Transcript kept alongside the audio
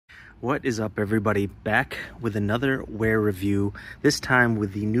What is up, everybody? Back with another wear review, this time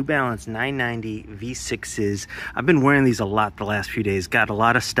with the New Balance 990 V6s. I've been wearing these a lot the last few days, got a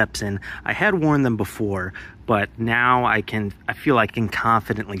lot of steps in. I had worn them before, but now I feel I can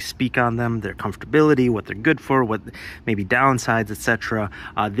confidently speak on them, their comfortability, what they're good for, what maybe downsides, etc.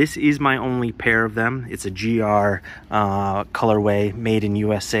 This is my only pair of them. It's a GR colorway, made in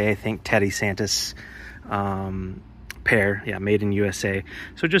USA, I think Teddy Santis pair, yeah, made in USA.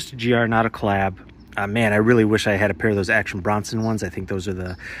 So just a GR, not a collab. Man, I really wish I had a pair of those Action Bronson ones. I think those are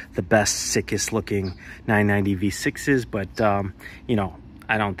the best, sickest looking 990 V6s, but you know,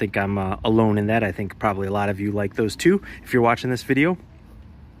 I don't think I'm alone in that. I think probably a lot of you like those too if you're watching this video.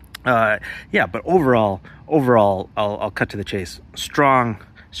 Yeah, but overall I'll cut to the chase. Strong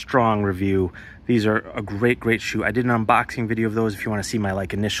review. These are a great shoe. I did an unboxing video of those. If you want to see my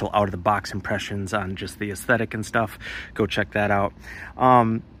initial out of the box impressions on just the aesthetic and stuff, go check that out.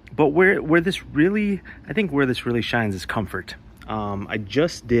 But where this really shines is comfort. I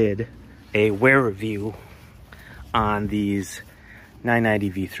just did a wear review on these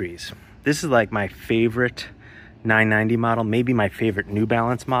 990 V3s. This is like my favorite 990 model, maybe my favorite New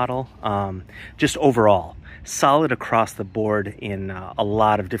Balance model, just overall. Solid across the board in a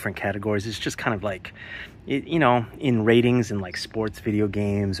lot of different categories. It's just kind of like, you know, in ratings in like sports video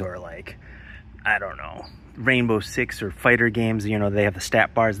games or like, I don't know, Rainbow Six or fighter games, you know, they have the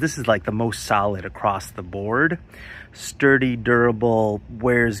stat bars. This is like the most solid across the board. Sturdy, durable,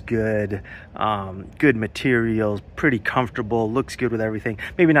 wears good, good materials, pretty comfortable, looks good with everything.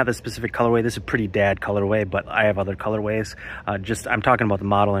 Maybe not the specific colorway. This is a pretty dad colorway, but I have other colorways. I'm talking about the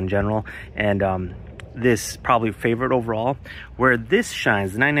model in general. And this probably favorite overall. Where this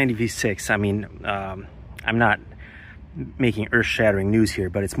shines, the 990 V6, I mean, I'm not making earth-shattering news here,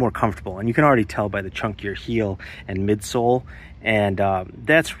 but it's more comfortable, and you can already tell by the chunkier heel and midsole, and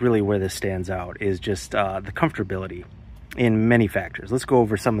that's really where this stands out, is just the comfortability in many factors. Let's go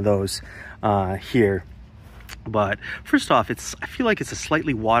over some of those here. But first off, I feel like it's a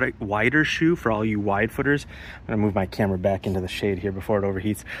slightly wider shoe for all you wide footers. I'm gonna move my camera back into the shade here before it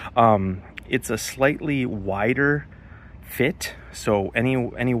overheats. It's a slightly wider fit, so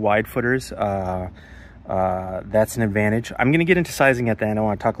any wide footers, that's an advantage. I'm gonna get into sizing at the end. I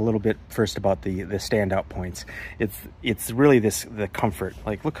want to talk a little bit first about the standout points. It's really the comfort.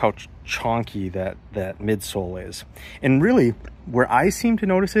 Like, look how chunky that midsole is, and really where I seem to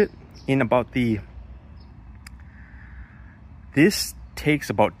notice it in about this takes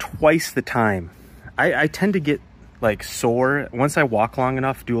about twice the time. I tend to get like sore once I walk long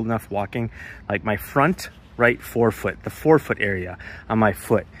enough, do enough walking. Like my front right forefoot, the forefoot area on my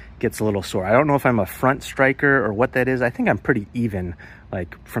foot gets a little sore. I don't know if I'm a front striker or what that is. I think I'm pretty even,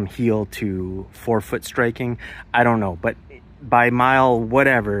 like from heel to forefoot striking. I don't know, but by mile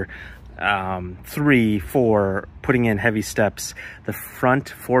whatever, 3, 4, putting in heavy steps, the front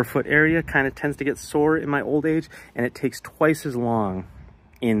forefoot area kind of tends to get sore in my old age, and it takes twice as long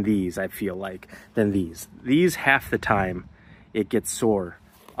in these, I feel like, than these. These, half the time it gets sore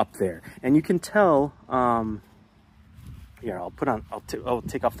up there, and you can tell. Here, I'll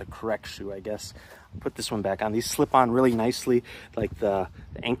take off the correct shoe, I guess. I'll put this one back on. These slip on really nicely, like the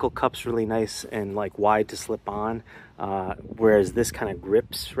ankle cup's really nice and like wide to slip on, whereas this kind of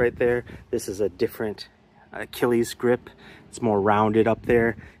grips right there. This is a different Achilles grip. It's more rounded up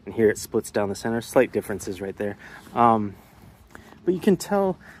there, and here it splits down the center. Slight differences right there. But you can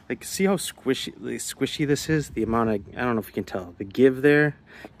tell, like, see how squishy this is? The amount of, I don't know if you can tell, the give there,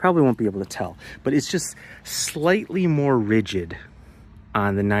 you probably won't be able to tell, but it's just slightly more rigid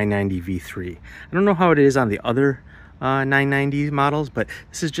on the 990 V3. I don't know how it is on the other 990 models, but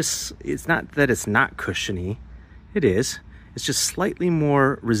this is just, it's not that it's not cushiony. It is. It's just slightly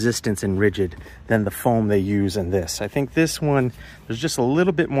more resistance and rigid than the foam they use in this. I think this one, there's just a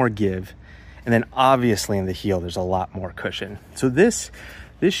little bit more give. And then obviously in the heel, there's a lot more cushion. So this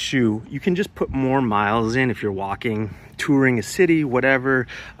shoe, you can just put more miles in if you're walking, touring a city, whatever.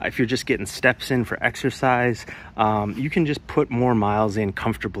 If you're just getting steps in for exercise, you can just put more miles in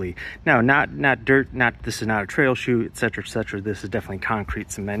comfortably. Now, not dirt, this is not a trail shoe, etc., etc. This is definitely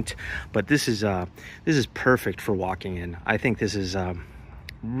concrete cement, but this is perfect for walking in. I think this is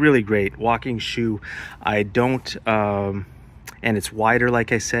really great walking shoe. I don't. And it's wider,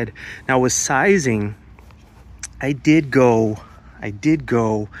 like I said. Now with sizing, I did go,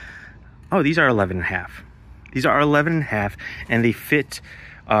 oh, these are 11.5. These are 11.5, and they fit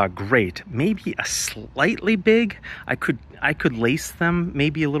great. Maybe a slightly big. I could lace them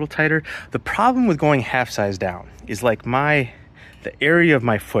maybe a little tighter. The problem with going half size down is like the area of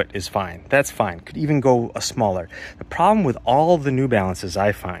my foot is fine. That's fine. Could even go a smaller. The problem with all the New Balances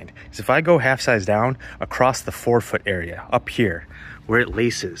I find is if I go half size down across the forefoot area up here where it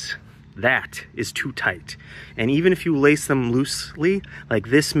laces, that is too tight. And even if you lace them loosely, like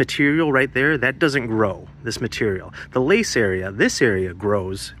this material right there, that doesn't grow, this material. The lace area, this area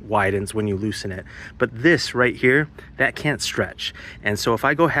grows, widens when you loosen it. But this right here, that can't stretch. And so if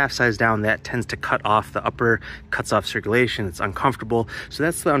I go half size down, that tends to cut off the upper, cuts off circulation, it's uncomfortable. So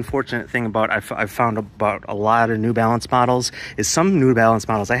that's the unfortunate thing about, I've found about a lot of New Balance models, is some New Balance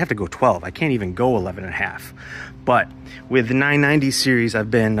models, I have to go 12. I can't even go 11.5. But with the 990 series, I've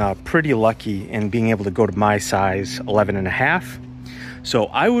been pretty lucky in being able to go to my size 11.5. So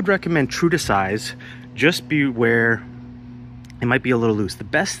I would recommend true to size. Just beware, it might be a little loose. The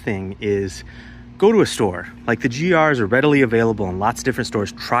best thing is go to a store. Like the GRs are readily available in lots of different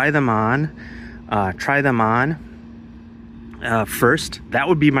stores. Try them on first. That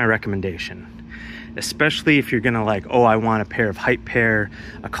would be my recommendation. Especially if you're gonna like, oh, I want a pair of hype pair,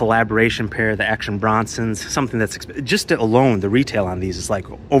 a collaboration pair, the Action Bronsons, something that's just alone, the retail on these is like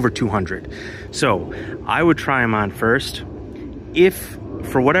over 200. So I would try them on first. If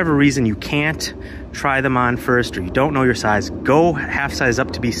for whatever reason you can't try them on first, or you don't know your size, go half size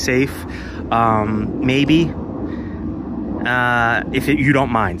up to be safe. Maybe if you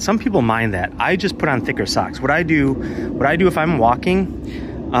don't mind. Some people mind that. I just put on thicker socks. What I do if I'm walking,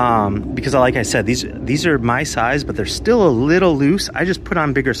 because like I said, these are my size, but they're still a little loose. I just put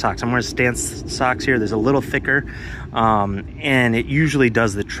on bigger socks. I'm wearing stance socks here. There's a little thicker, and it usually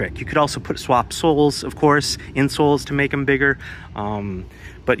does the trick. You could also swap soles, of course, insoles to make them bigger.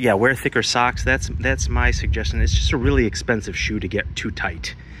 But yeah, wear thicker socks. That's my suggestion. It's just a really expensive shoe to get too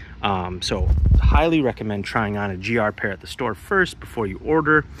tight. So highly recommend trying on a GR pair at the store first before you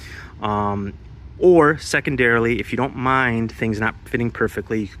order. Or secondarily, if you don't mind things not fitting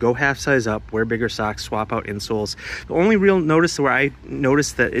perfectly, you could go half size up, wear bigger socks, swap out insoles. The only real notice where I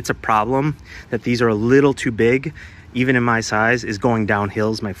noticed that it's a problem, that these are a little too big, even in my size, is going down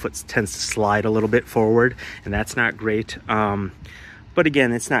hills. My foot tends to slide a little bit forward, and that's not great. But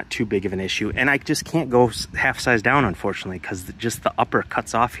again, it's not too big of an issue. And I just can't go half size down, unfortunately, because just the upper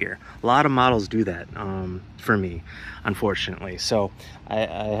cuts off here. A lot of models do that for me, unfortunately. So I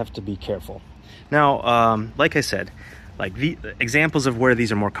have to be careful. Now, like I said, like the examples of where these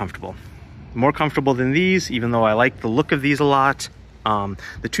are more comfortable than these, even though I like the look of these a lot.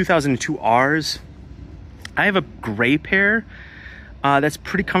 The 2002 Rs, I have a gray pair that's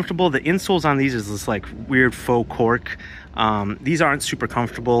pretty comfortable. The insoles on these is this like weird faux cork. These aren't super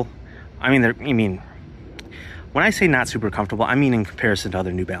comfortable. I mean, when I say not super comfortable, I mean in comparison to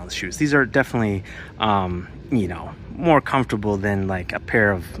other New Balance shoes. These are definitely, you know, more comfortable than like a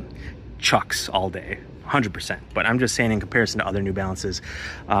pair of Chucks all day, 100%. But I'm just saying in comparison to other New Balances.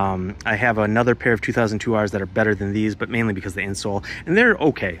 I have another pair of 2002 Rs that are better than these, but mainly because of the insole, and they're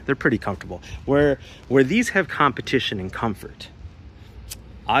okay. They're pretty comfortable. Where these have competition in comfort,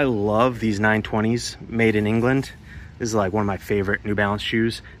 I love these 920s made in England. This is like one of my favorite New Balance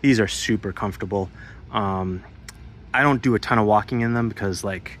shoes. These are super comfortable. I don't do a ton of walking in them because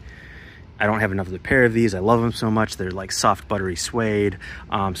like I don't have another pair of these. I love them so much. They're like soft, buttery suede.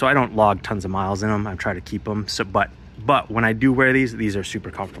 So I don't log tons of miles in them. I try to keep them. So, but when I do wear these are super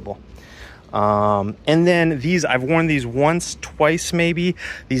comfortable. And then these, I've worn these once, twice maybe.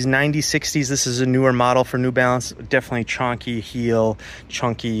 These 9060s, this is a newer model for New Balance. Definitely chunky heel,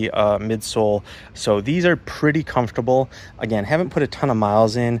 chunky midsole. So these are pretty comfortable. Again, haven't put a ton of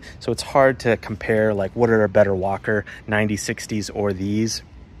miles in, so it's hard to compare like what are a better walker, 9060s or these.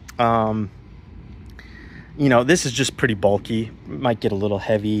 You know, this is just pretty bulky. Might get a little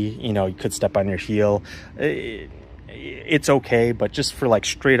heavy. You know, you could step on your heel. It's okay, but just for like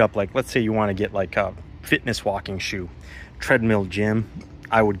straight up, like let's say you want to get like a fitness walking shoe, treadmill gym,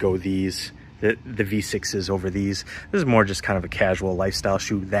 I would go these, the V6s over these. This is more just kind of a casual lifestyle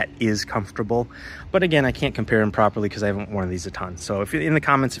shoe that is comfortable. But again, I can't compare them properly because I haven't worn these a ton. So if in the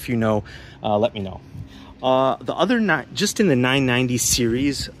comments, if you know, let me know. The other, just in the 990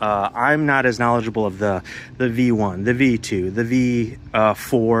 series, I'm not as knowledgeable of the V1, the V2, the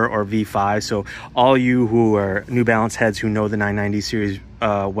V4 or V5. So all you who are New Balance heads who know the 990 series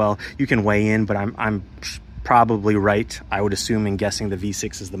well, you can weigh in, but I'm probably right. I would assume and guessing the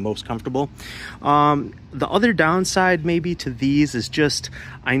V6 is the most comfortable. The other downside maybe to these is just,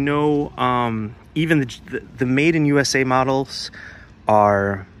 I know even the made in USA models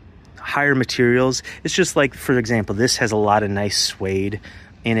are higher materials. It's just like, for example, this has a lot of nice suede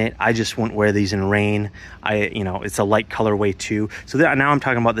in it. I just wouldn't wear these in rain. You know, it's a light colorway too. So now I'm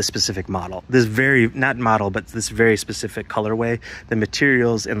talking about this specific model, this not model, but this very specific colorway. The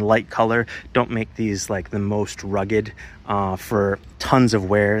materials and light color don't make these like the most rugged for tons of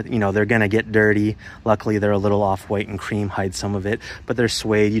wear. You know, they're gonna get dirty. Luckily, they're a little off-white and cream hides some of it, but they're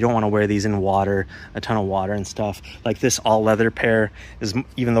suede. You don't want to wear these in water, a ton of water and stuff. Like this all leather pair is,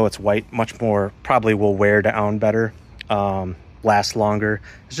 even though it's white, much more, probably will wear down better. Last longer.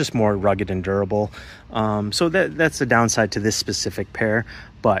 It's just more rugged and durable. So that's the downside to this specific pair,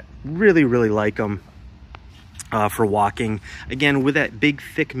 but really like them for walking. Again, with that big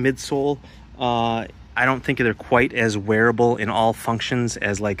thick midsole, I don't think they're quite as wearable in all functions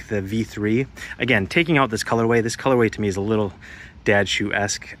as like the V3. Again, taking out this colorway to me is a little dad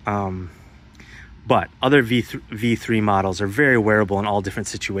shoe-esque. But other V3 models are very wearable in all different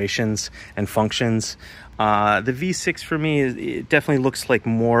situations and functions. The V6 for me, it definitely looks like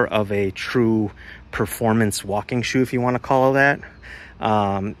more of a true performance walking shoe, if you want to call it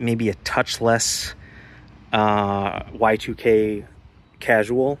that. Maybe a touch less Y2K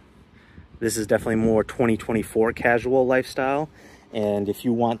casual. This is definitely more 2024 casual lifestyle. And if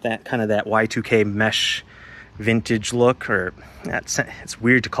you want that kind of that Y2K mesh vintage look, or it's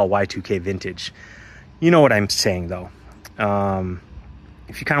weird to call Y2K vintage. You know what I'm saying though.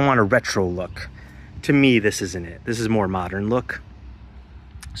 If you kind of want a retro look, to me, this isn't it. This is more modern look.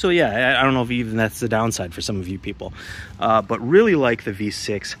 So yeah, I don't know if even that's the downside for some of you people. But really like the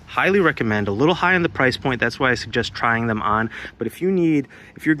V6, highly recommend. A little high on the price point, that's why I suggest trying them on. But if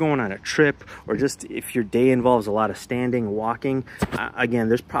you're going on a trip, or just if your day involves a lot of standing, walking, again,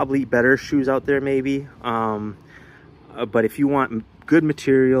 there's probably better shoes out there maybe. But if you want good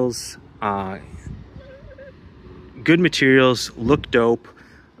materials, look dope,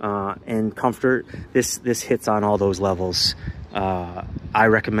 and comfort, this hits on all those levels. I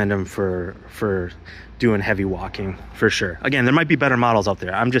recommend them for doing heavy walking for sure. Again, there might be better models out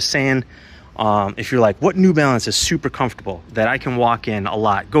there. I'm just saying, if you're like, what New Balance is super comfortable that I can walk in a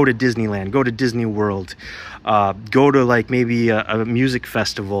lot, go to Disneyland, go to Disney World, go to like maybe a music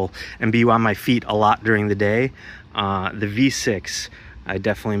festival and be on my feet a lot during the day, the V6 I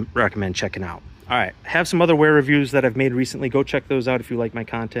definitely recommend checking out. All right, have some other wear reviews that I've made recently. Go check those out if you like my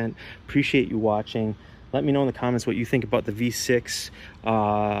content. Appreciate you watching. Let me know in the comments what you think about the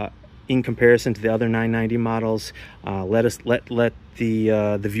V6 in comparison to the other 990 models. Let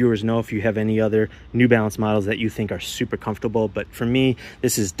the viewers know if you have any other New Balance models that you think are super comfortable. But for me,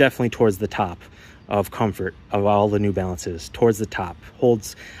 this is definitely towards the top of comfort of all the New Balances. Towards the top.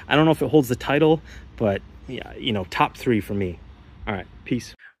 I don't know if it holds the title, but yeah, you know, top 3 for me. All right,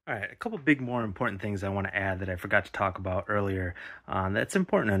 peace. All right, a couple big more important things I want to add that I forgot to talk about earlier that's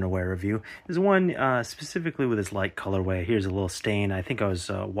important in a wear review is one specifically with this light colorway. Here's a little stain. I think I was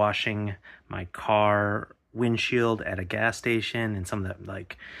washing my car windshield at a gas station, and some of that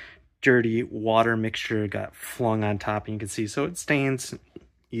like dirty water mixture got flung on top, and you can see, so it stains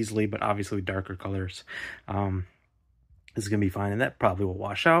easily, but obviously with darker colors. This is going to be fine, and that probably will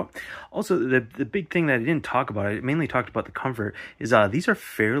wash out. Also, the big thing that I didn't talk about, I mainly talked about the comfort, is these are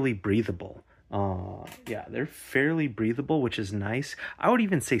fairly breathable. Yeah, they're fairly breathable, which is nice. I would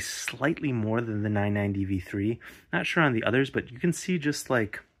even say slightly more than the 990 V3. Not sure on the others, but you can see just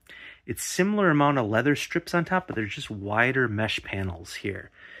like, it's similar amount of leather strips on top, but they're just wider mesh panels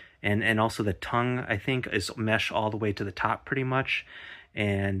here. And also the tongue, I think, is mesh all the way to the top pretty much.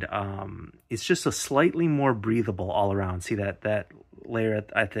 And it's just a slightly more breathable all around. See that layer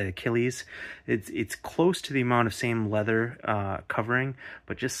at the Achilles? It's close to the amount of same leather covering,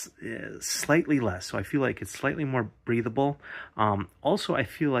 but just slightly less. So I feel like it's slightly more breathable. Also, I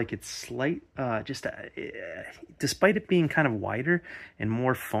feel like it's despite it being kind of wider and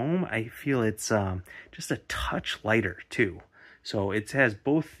more foam, I feel it's just a touch lighter too. So it has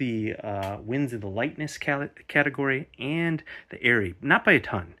both the winds of the lightness category and the airy, not by a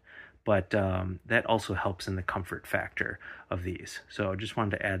ton, but that also helps in the comfort factor of these. So I just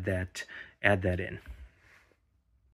wanted to add that in.